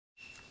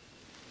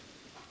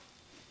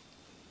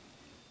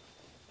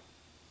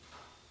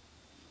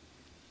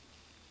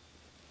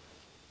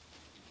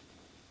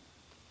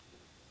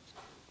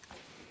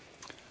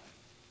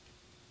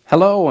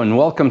Hello and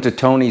welcome to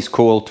Tony's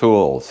Cool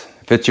Tools.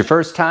 If it's your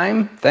first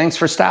time, thanks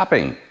for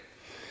stopping.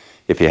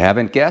 If you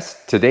haven't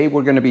guessed, today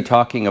we're going to be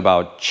talking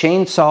about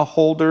chainsaw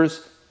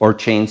holders or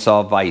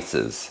chainsaw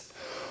vices.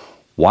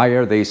 Why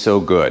are they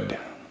so good?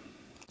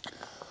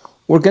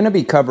 We're going to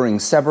be covering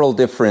several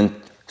different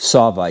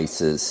saw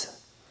vices.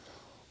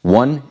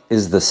 One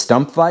is the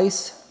stump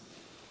vise,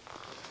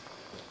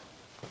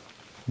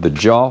 the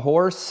jaw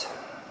horse,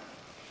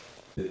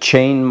 the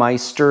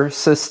chainmeister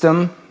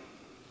system,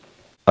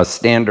 a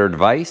standard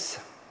vise,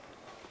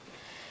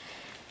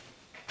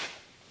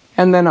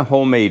 and then a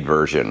homemade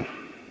version.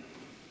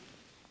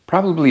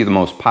 Probably the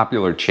most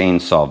popular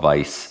chainsaw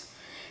vise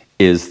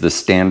is the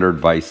standard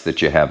vise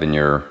that you have in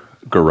your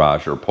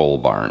garage or pole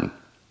barn.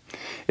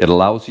 It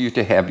allows you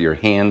to have your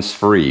hands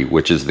free,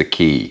 which is the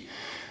key,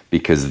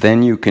 because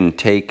then you can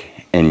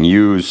take and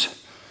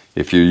use,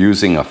 if you're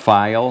using a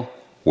file,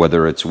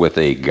 whether it's with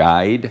a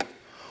guide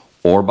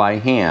or by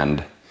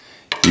hand,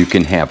 you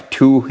can have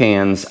two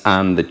hands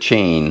on the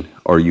chain,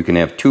 or you can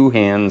have two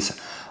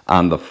hands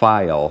on the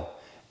file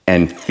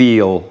and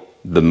feel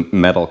the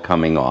metal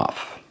coming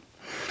off.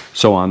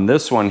 So on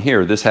this one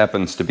here, this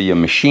happens to be a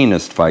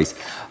machinist vise.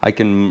 I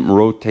can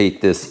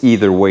rotate this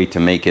either way to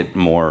make it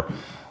more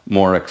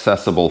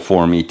accessible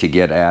for me to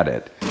get at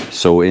it.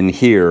 So in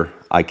here,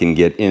 I can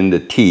get in the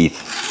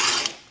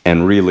teeth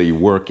and really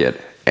work it,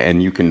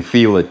 and you can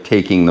feel it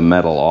taking the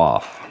metal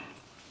off.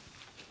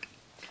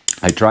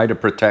 I try to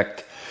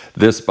protect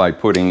this by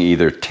putting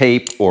either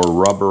tape or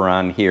rubber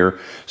on here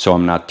so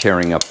I'm not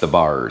tearing up the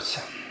bars.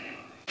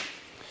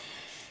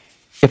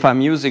 If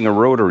I'm using a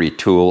rotary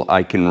tool,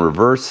 I can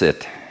reverse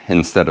it.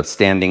 Instead of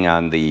standing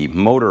on the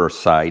motor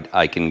side,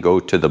 I can go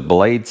to the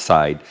blade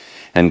side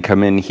and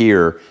come in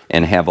here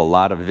and have a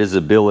lot of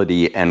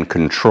visibility and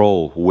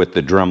control with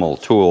the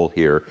Dremel tool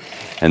here,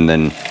 and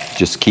then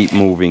just keep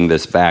moving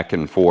this back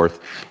and forth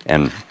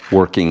and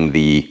working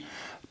the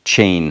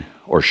chain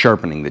or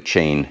sharpening the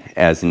chain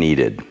as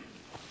needed.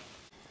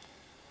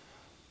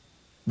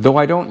 Though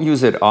I don't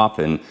use it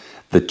often,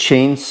 the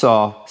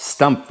chainsaw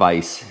stump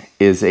vise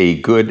is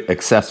a good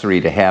accessory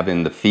to have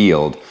in the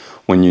field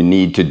when you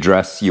need to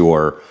dress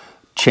your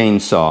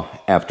chainsaw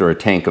after a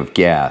tank of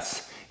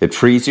gas. It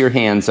frees your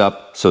hands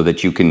up so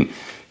that you can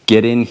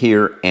get in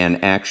here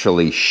and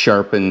actually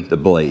sharpen the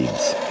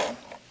blades.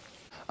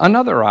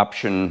 Another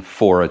option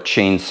for a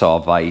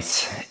chainsaw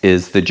vise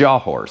is the jaw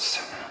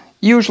horse.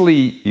 Usually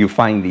you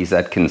find these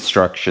at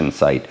construction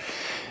site.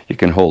 You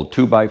can hold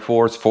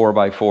 2x4s,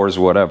 4x4s,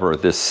 whatever.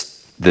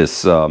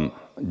 This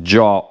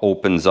jaw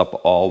opens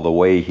up all the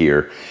way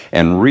here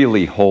and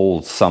really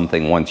holds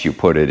something once you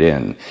put it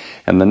in.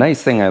 And the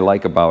nice thing I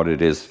like about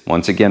it is,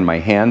 once again, my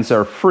hands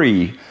are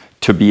free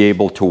to be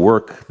able to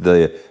work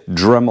the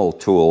Dremel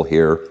tool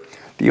here.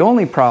 The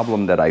only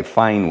problem that I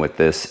find with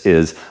this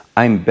is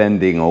I'm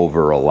bending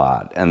over a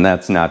lot, and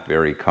that's not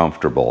very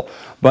comfortable.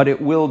 But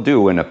it will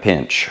do in a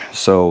pinch.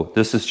 So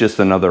this is just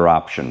another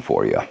option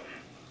for you.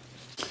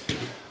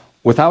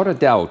 Without a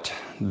doubt,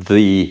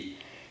 the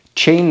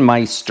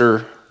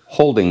chainmeister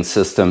holding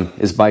system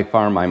is by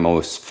far my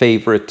most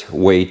favorite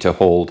way to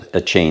hold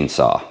a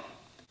chainsaw.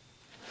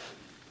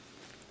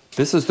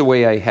 This is the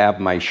way I have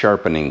my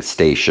sharpening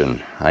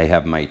station. I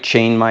have my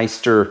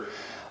chainmeister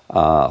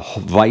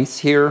vise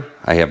here.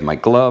 I have my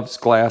gloves,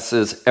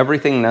 glasses,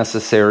 everything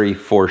necessary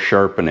for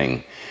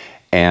sharpening.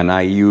 And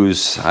I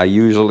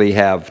usually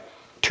have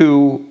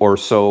 2 or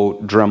so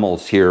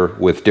Dremels here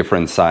with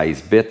different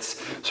size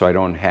bits, so I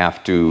don't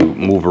have to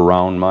move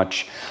around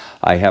much.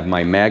 I have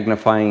my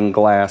magnifying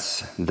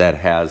glass that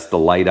has the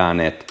light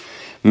on it.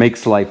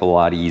 Makes life a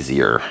lot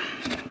easier.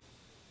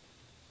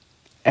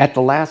 At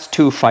the last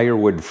 2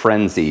 firewood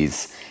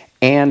frenzies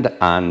and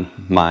on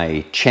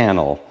my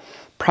channel,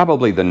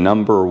 probably the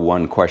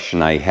 #1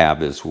 question I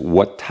have is,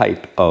 what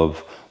type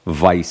of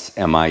vise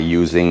am I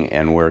using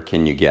and where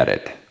can you get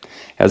it?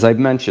 As I've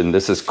mentioned,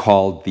 this is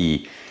called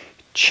the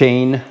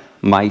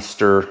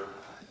chainmeister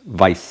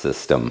vise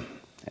system,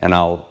 and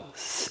I'll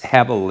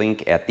have a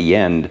link at the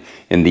end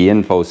in the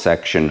info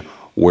section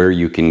where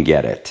you can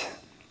get it.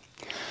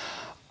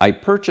 I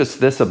purchased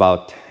this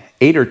about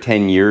 8 or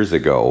 10 years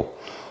ago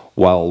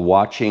while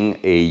watching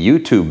a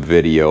YouTube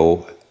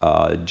video.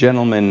 A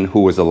gentleman who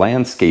was a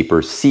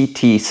landscaper,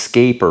 CT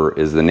Scaper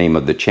is the name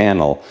of the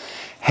channel,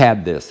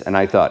 had this, and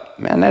I thought,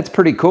 man, that's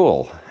pretty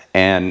cool.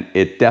 And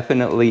it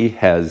definitely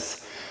has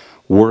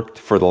worked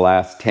for the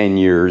last 10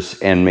 years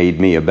and made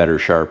me a better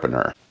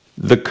sharpener.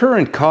 The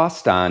current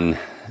cost on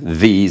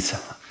these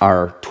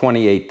are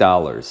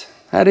 $28.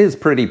 That is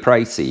pretty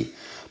pricey,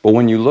 but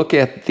when you look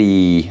at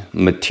the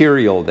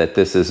material that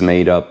this is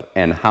made up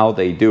and how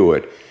they do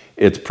it,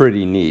 it's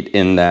pretty neat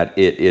in that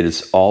it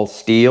is all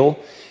steel,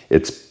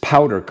 it's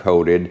powder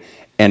coated,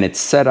 and it's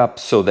set up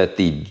so that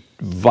the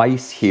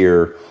vise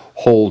here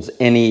holds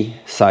any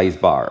size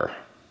bar.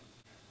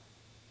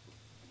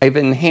 I've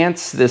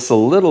enhanced this a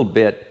little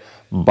bit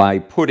by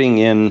putting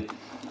in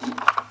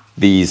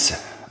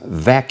these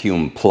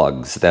vacuum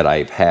plugs that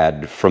I've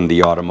had from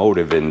the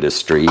automotive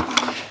industry.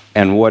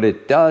 And what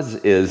it does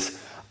is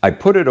I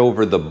put it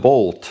over the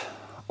bolt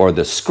or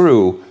the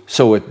screw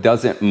so it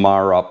doesn't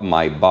mar up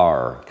my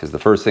bar, because the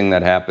first thing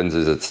that happens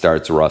is it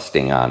starts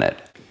rusting on it.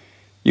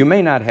 You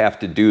may not have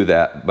to do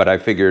that, but I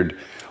figured,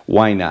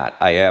 why not?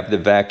 I have the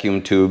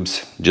vacuum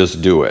tubes,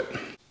 just do it.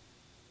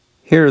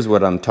 Here's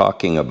what I'm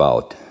talking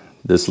about,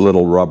 this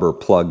little rubber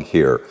plug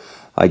here.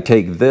 I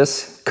take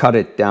this, cut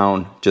it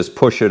down, just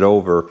push it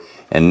over,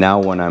 and now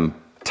when I'm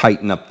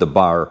tightening up the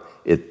bar,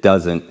 it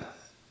doesn't,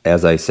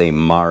 as I say,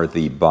 mar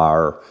the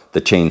bar,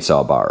 the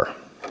chainsaw bar.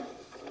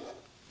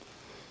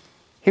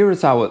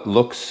 Here's how it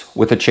looks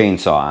with a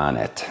chainsaw on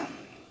it.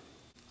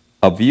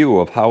 A view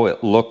of how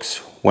it looks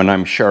when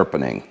I'm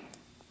sharpening.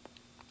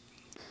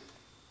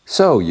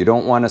 So you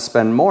don't want to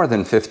spend more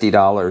than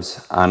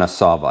 $50 on a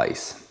saw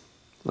vise.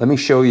 Let me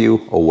show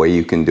you a way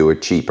you can do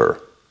it cheaper.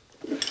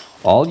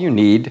 All you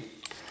need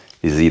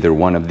is either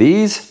one of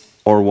these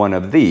or one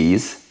of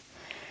these.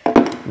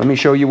 Let me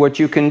show you what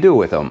you can do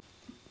with them.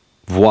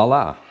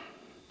 Voila!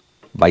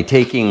 By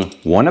taking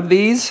one of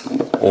these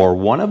or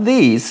one of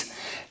these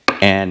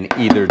and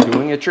either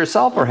doing it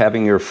yourself or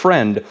having your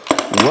friend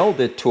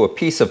weld it to a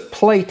piece of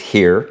plate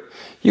here,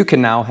 you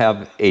can now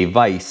have a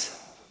vise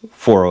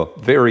for a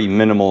very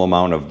minimal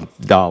amount of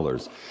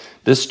dollars.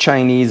 This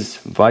Chinese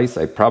vise,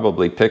 I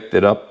probably picked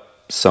it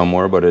up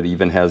somewhere, but it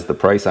even has the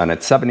price on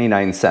it,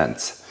 79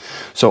 cents.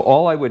 So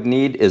all I would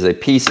need is a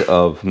piece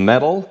of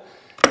metal,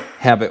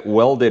 have it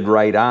welded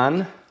right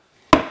on,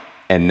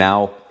 and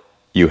now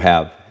you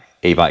have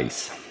a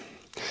vise.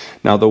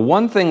 Now the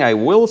one thing I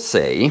will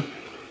say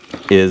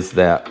is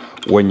that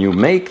when you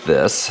make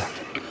this,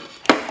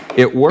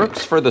 it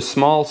works for the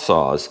small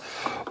saws,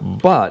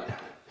 but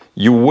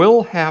you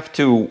will have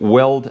to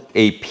weld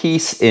a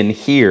piece in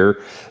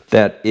here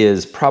that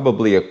is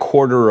probably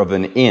 1/4 of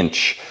an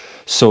inch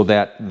so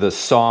that the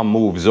saw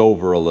moves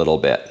over a little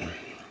bit.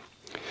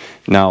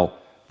 Now,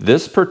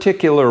 this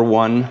particular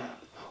one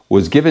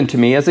was given to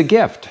me as a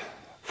gift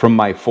from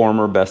my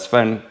former best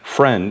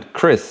friend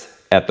Chris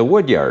at the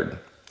woodyard.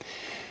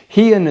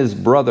 He and his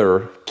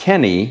brother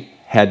Kenny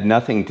had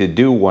nothing to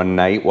do one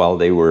night while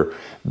they were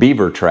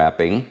beaver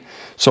trapping,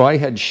 so I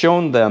had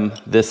shown them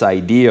this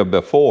idea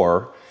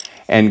before,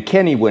 and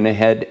Kenny went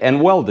ahead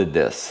and welded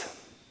this.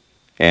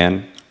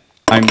 And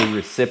I'm the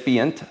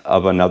recipient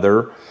of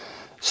another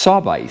saw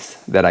vise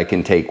that I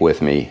can take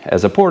with me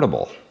as a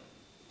portable.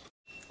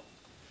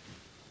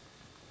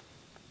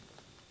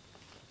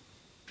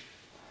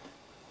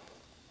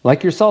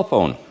 Like your cell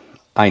phone,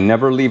 I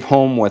never leave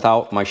home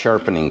without my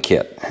sharpening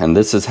kit, and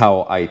this is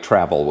how I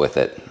travel with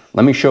it.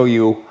 Let me show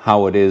you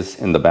how it is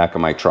in the back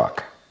of my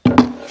truck.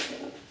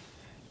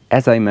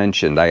 As I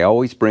mentioned, I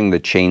always bring the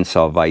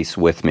chainsaw vise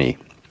with me.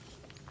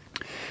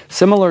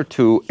 Similar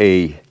to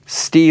a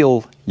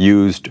steel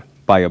used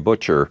by a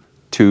butcher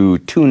to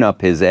tune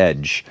up his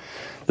edge,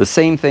 the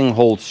same thing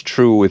holds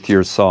true with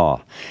your saw.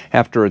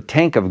 After a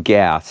tank of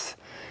gas,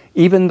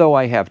 even though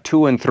I have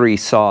 2 and 3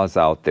 saws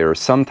out there,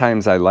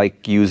 sometimes I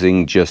like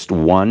using just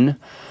one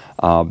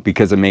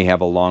because it may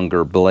have a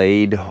longer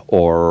blade,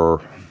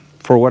 or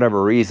for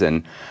whatever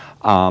reason,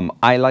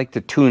 I like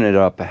to tune it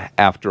up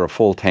after a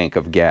full tank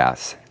of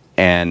gas.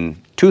 And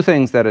 2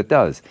 things that it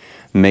does: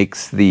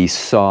 makes the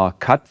saw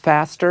cut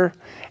faster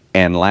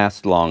and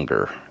last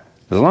longer,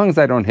 as long as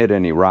I don't hit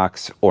any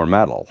rocks or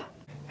metal.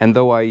 And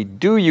though I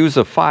do use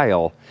a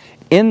file,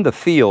 in the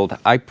field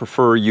I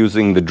prefer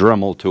using the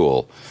Dremel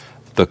tool,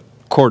 the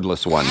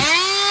cordless one.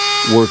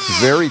 Works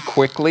very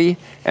quickly,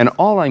 and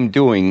all I'm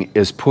doing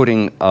is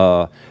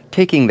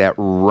taking that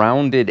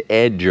rounded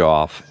edge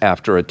off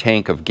after a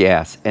tank of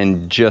gas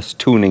and just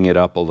tuning it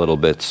up a little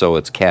bit so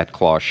it's cat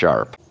claw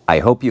sharp. I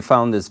hope you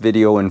found this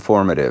video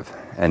informative,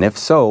 and if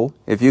so,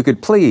 if you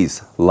could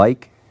please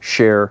like,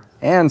 share,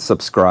 and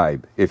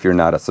subscribe if you're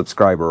not a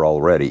subscriber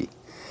already.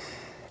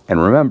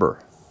 And remember,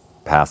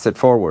 pass it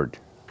forward,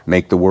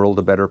 make the world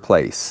a better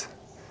place.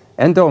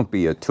 And don't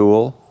be a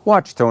tool,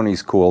 watch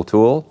Tony's Cool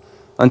Tool.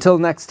 Until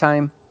next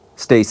time,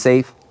 stay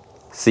safe,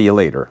 see you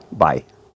later, bye.